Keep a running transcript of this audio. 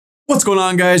What's going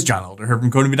on, guys? John Elder here from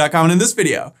Codemy.com, and in this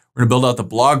video, we're going to build out the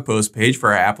blog post page for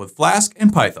our app with Flask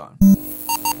and Python. All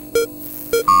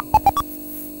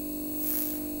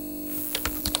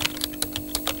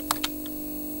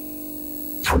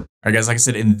right, guys, like I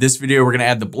said, in this video, we're going to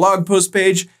add the blog post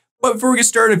page. But before we get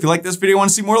started, if you like this video and want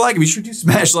to see more like it, be sure to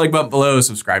smash the like button below,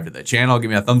 subscribe to the channel, give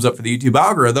me a thumbs up for the YouTube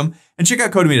algorithm, and check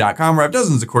out Codemy.com, where I have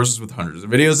dozens of courses with hundreds of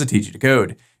videos that teach you to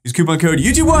code. Use coupon code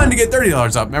YouTube1 to get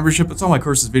 $30 off membership. It's all my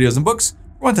courses, videos, and books.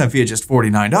 One-time fee at just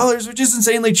 $49, which is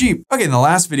insanely cheap. Okay, in the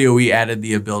last video, we added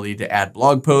the ability to add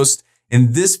blog posts.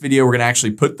 In this video, we're going to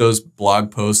actually put those blog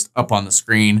posts up on the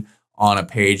screen on a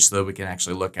page so that we can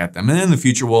actually look at them. And in the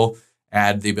future, we'll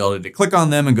add the ability to click on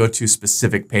them and go to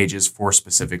specific pages for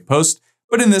specific posts.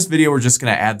 But in this video, we're just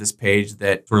going to add this page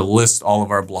that sort of lists all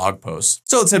of our blog posts.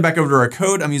 So let's head back over to our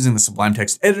code. I'm using the Sublime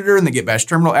Text Editor and the Git Bash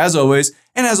terminal as always.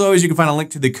 And as always, you can find a link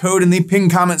to the code in the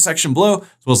pinned comment section below,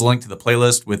 as well as a link to the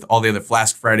playlist with all the other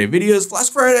Flask Friday videos.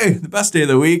 Flask Friday, the best day of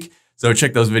the week. So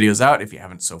check those videos out if you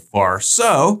haven't so far.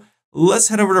 So let's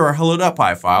head over to our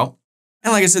hello.py file.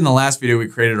 And like I said in the last video, we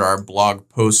created our blog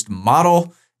post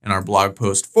model and our blog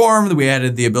post form. That we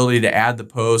added the ability to add the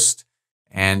post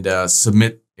and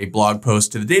submit a blog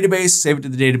post to the database, save it to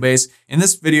the database. In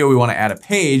this video, we want to add a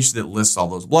page that lists all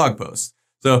those blog posts.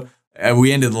 So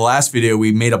we ended the last video,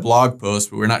 we made a blog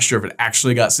post, but we're not sure if it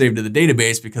actually got saved to the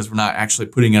database because we're not actually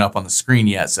putting it up on the screen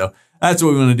yet. So that's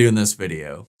what we want to do in this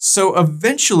video. So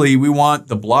eventually we want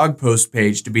the blog post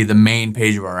page to be the main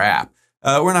page of our app.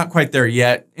 We're not quite there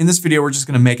yet. In this video, we're just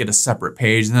going to make it a separate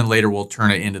page, and then later we'll turn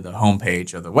it into the home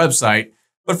page of the website.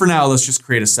 But for now, let's just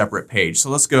create a separate page. So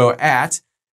let's go at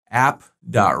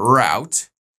app.route,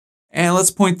 and let's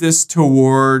point this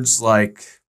towards, like,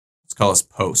 let's call this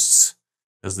posts,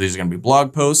 because these are going to be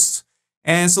blog posts.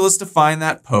 And so let's define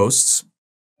that posts.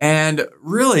 And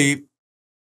really,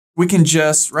 we can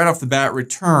just right off the bat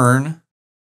return,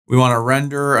 we want to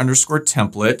render underscore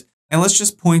template. And let's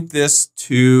just point this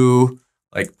to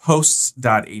like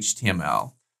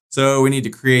Posts.html. So we need to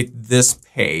create this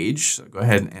page. So go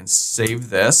ahead and save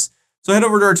this. So head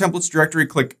over to our templates directory,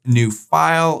 click new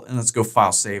file, and let's go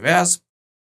file save as.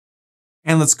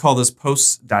 And let's call this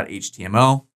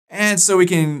Posts.html. And so we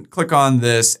can click on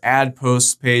this add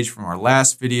posts page from our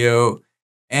last video.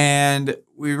 And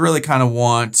we really kind of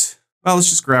want, well, let's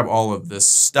just grab all of this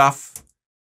stuff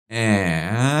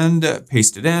and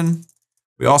paste it in.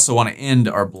 We also want to end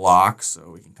our block,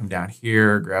 so we can come down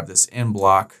here, grab this end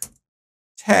block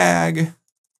tag,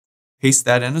 paste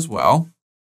that in as well.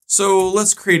 So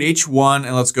let's create H1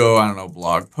 and let's go, I don't know,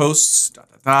 blog posts, ...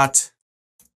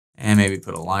 And maybe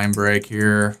put a line break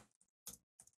here,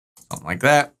 something like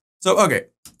that. So, okay,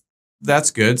 that's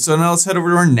good. So now let's head over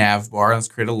to our nav bar. Let's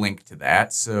create a link to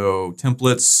that. So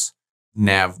templates,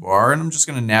 nav bar, and I'm just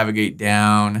going to navigate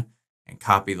down and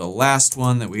copy the last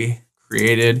one that we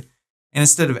created. And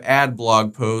instead of add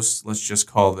blog posts, let's just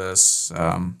call this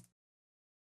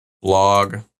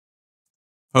blog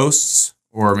posts,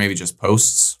 or maybe just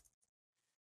posts.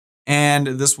 And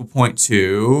this will point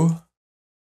to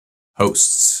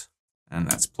posts, and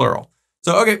that's plural.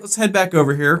 So, okay, let's head back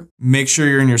over here. Make sure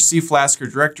you're in your C Flask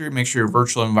directory. Make sure your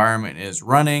virtual environment is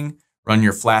running. Run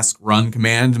your Flask run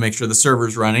command to make sure the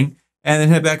server's running. And then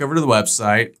head back over to the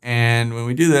website. And when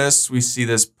we do this, we see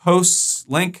this posts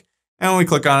link. And when we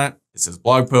click on it, it says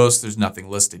blog post. There's nothing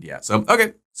listed yet. So,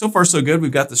 okay, so far so good. We've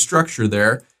got the structure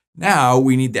there. Now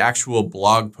we need the actual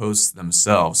blog posts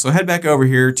themselves. So head back over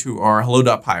here to our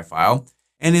hello.py file.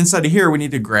 And inside of here, we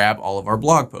need to grab all of our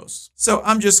blog posts. So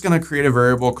I'm just going to create a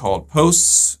variable called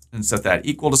posts and set that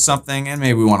equal to something. And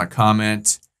maybe we want to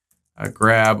comment,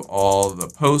 grab all the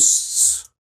posts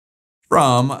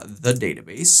from the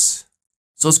database.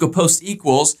 So let's go post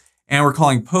equals, and we're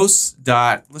calling posts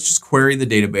dot, let's just query the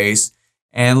database.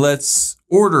 And let's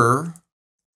order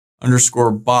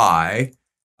underscore by,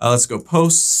 let's go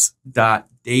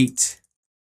posts.date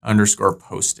underscore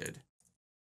posted.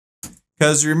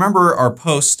 Because remember our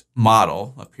post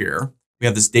model up here, we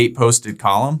have this date posted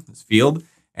column, this field,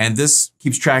 and this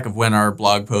keeps track of when our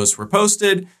blog posts were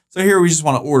posted. So here we just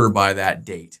want to order by that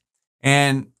date.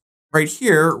 And right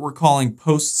here, we're calling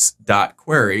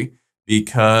posts.query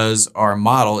because our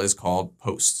model is called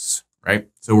posts, right?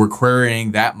 So we're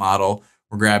querying that model.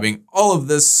 We're grabbing all of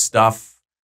this stuff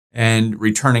and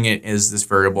returning it as this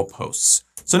variable posts.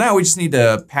 So now we just need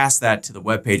to pass that to the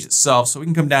web page itself. So we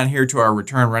can come down here to our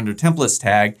return render templates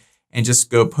tag and just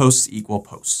go posts equal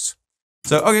posts.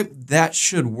 So, okay, that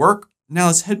should work. Now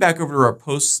let's head back over to our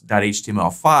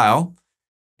posts.html file.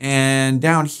 And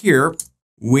down here,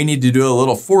 we need to do a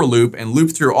little for loop and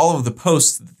loop through all of the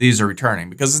posts that these are returning,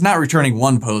 because it's not returning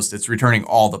one post, it's returning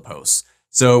all the posts.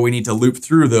 So we need to loop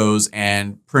through those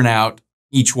and print out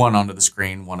each one onto the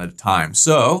screen one at a time.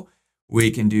 So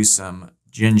we can do some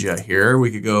Jinja here.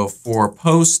 We could go for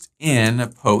post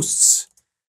in posts,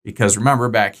 because remember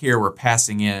back here, we're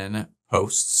passing in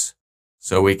posts.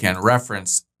 So we can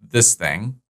reference this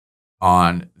thing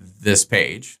on this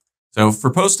page. So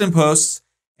for post in posts,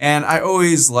 and I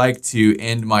always like to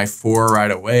end my for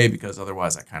right away because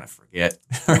otherwise I kind of forget,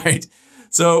 right?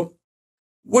 So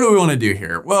what do we want to do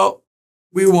here? Well,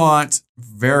 we want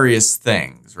various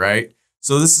things, right?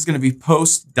 So this is going to be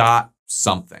post dot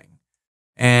something.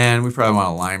 And we probably want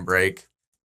a line break.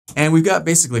 And we've got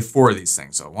basically 4 of these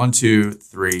things. So 1, 2,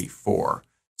 3, 4.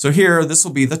 So here, this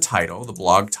will be the title, the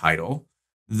blog title.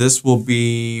 This will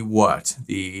be what?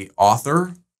 The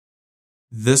author.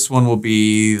 This one will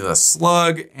be the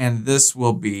slug, and this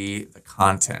will be the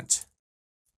content.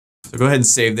 So go ahead and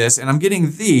save this. And I'm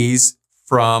getting these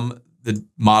from the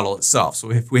model itself.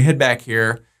 So if we head back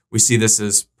here, we see this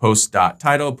is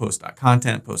post.title,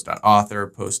 post.content, post.author,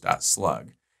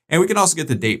 post.slug. And we can also get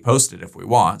the date posted if we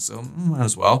want. So might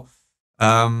as well.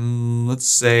 Let's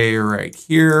say right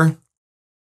here,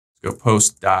 let's go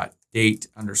post.date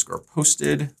 _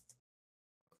 posted.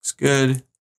 Looks good.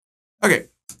 Okay.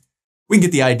 We can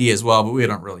get the ID as well, but we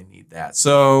don't really need that.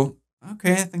 So,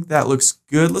 okay, I think that looks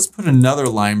good. Let's put another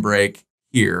line break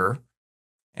here.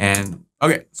 And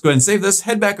okay, let's go ahead and save this.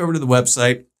 Head back over to the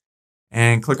website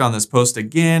and click on this post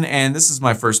again. And this is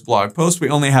my first blog post. We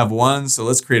only have one, so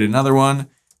let's create another one.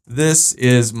 This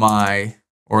is my,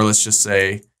 or let's just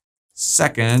say,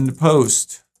 second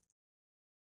post.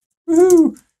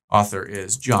 Woohoo! Author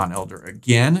is John Elder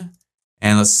again.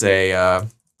 And let's say I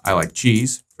like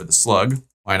cheese for the slug.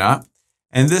 Why not?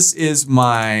 And this is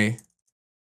my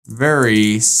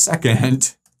very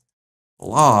second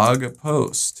blog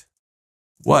post.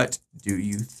 What do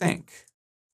you think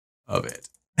of it?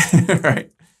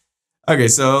 Right? Okay,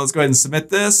 so let's go ahead and submit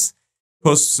this.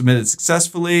 Post submitted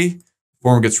successfully.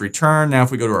 Form gets returned. Now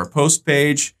if we go to our post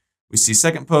page, we see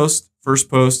second post, first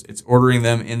post. It's ordering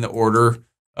them in the order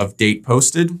of date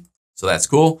posted. So that's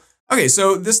cool. Okay,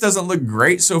 so this doesn't look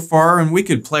great so far, and we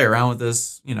could play around with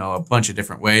this, you know, a bunch of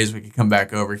different ways. We could come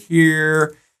back over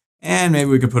here, and maybe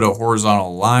we could put a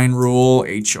horizontal line rule,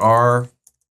 HR,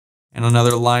 and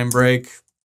another line break.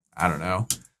 I don't know.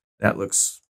 That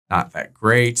looks not that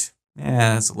great.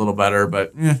 Yeah, it's a little better,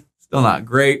 but still not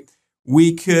great.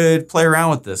 We could play around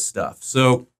with this stuff.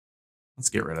 So let's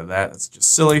get rid of that. That's just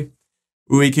silly.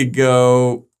 We could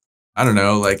go, I don't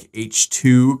know, like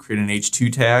H2, create an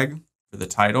H2 tag for the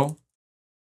title.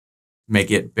 Make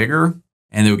it bigger,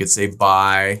 and then we could say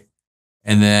by,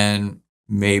 and then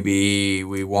maybe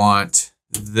we want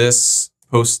this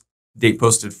post date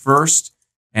posted first,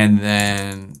 and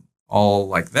then all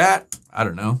like that. I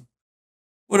don't know,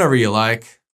 whatever you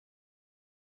like.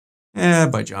 Yeah,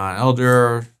 by John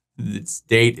Elder. Its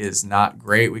date is not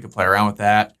great. We could play around with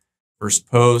that. First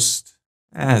post,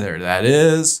 there that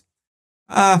is.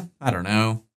 I don't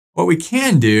know. What we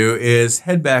can do is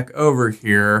head back over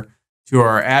here to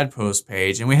our ad post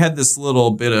page, and we had this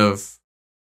little bit of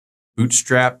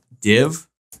Bootstrap div.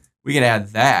 We can add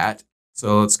that.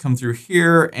 So let's come through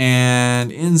here,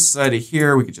 and inside of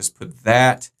here, we could just put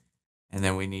that, and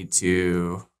then we need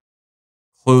to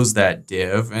close that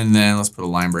div, and then let's put a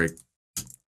line break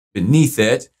beneath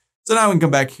it. So now we can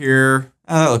come back here.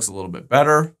 That looks a little bit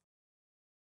better.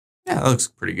 Yeah, that looks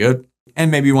pretty good. And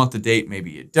maybe you want the date,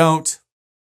 maybe you don't.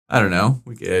 I don't know.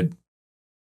 We could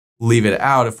leave it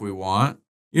out if we want.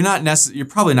 You're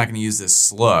probably not going to use this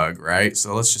slug, right?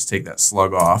 So let's just take that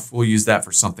slug off. We'll use that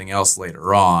for something else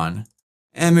later on.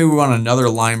 And maybe we want another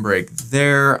line break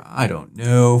there. I don't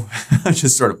know. I'm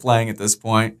just sort of playing at this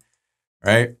point,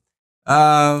 right?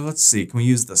 Let's see. Can we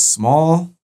use the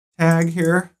small tag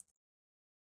here?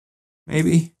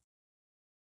 Maybe.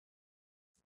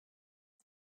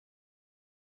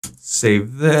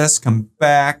 Save this, come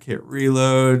back, hit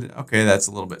reload. Okay, that's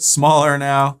a little bit smaller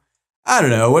now. I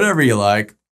don't know, whatever you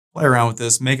like. Play around with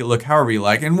this, make it look however you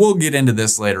like, and we'll get into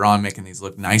this later on, making these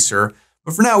look nicer.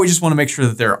 But for now, we just want to make sure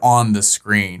that they're on the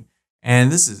screen.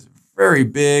 And this is very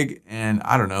big, and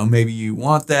I don't know, maybe you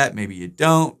want that, maybe you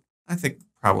don't. I think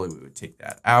probably we would take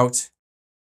that out.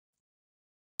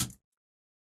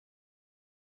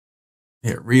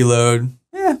 Hit reload.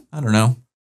 I don't know.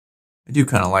 I do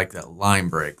kind of like that line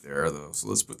break there, though. So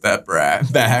let's put that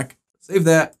back. Save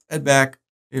that, head back,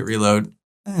 hit reload.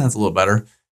 That's a little better.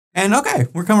 And okay,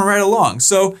 we're coming right along.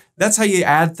 So that's how you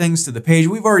add things to the page.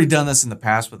 We've already done this in the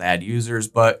past with add users,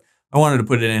 but I wanted to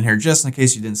put it in here just in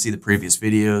case you didn't see the previous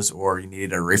videos or you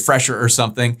needed a refresher or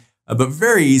something. But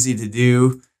very easy to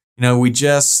do. You know, we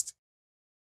just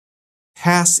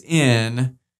pass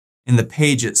in the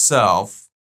page itself,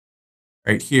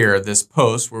 right here, this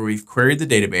post where we've queried the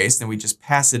database, then we just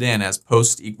pass it in as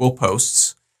post equal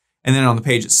posts. And then on the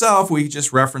page itself, we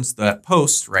just reference that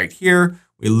post right here.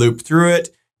 We loop through it,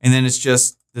 and then it's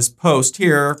just this post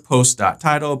here,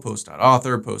 post.title,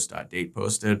 post.author, post.date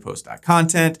posted,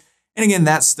 post.content. And again,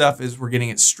 that stuff is we're getting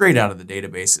it straight out of the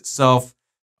database itself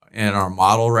in our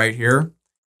model right here.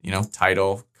 You know,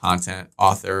 title, content,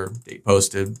 author, date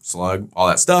posted, slug, all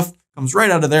that stuff comes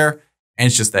right out of there. And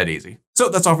it's just that easy. So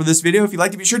that's all for this video. If you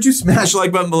liked it, be sure to smash the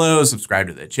like button below, subscribe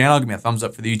to the channel, give me a thumbs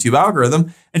up for the YouTube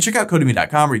algorithm, and check out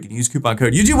Codemy.com where you can use coupon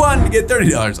code YouTube1 to get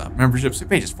 $30 off memberships. The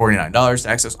page is $49 to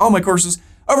access all my courses,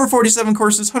 over 47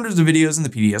 courses, hundreds of videos, and the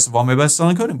PDFs of all my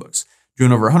best-selling coding books.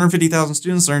 Join over 150,000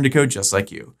 students learning to code just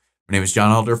like you. My name is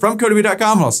John Elder from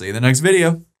Codemy.com, and I'll see you in the next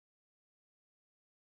video.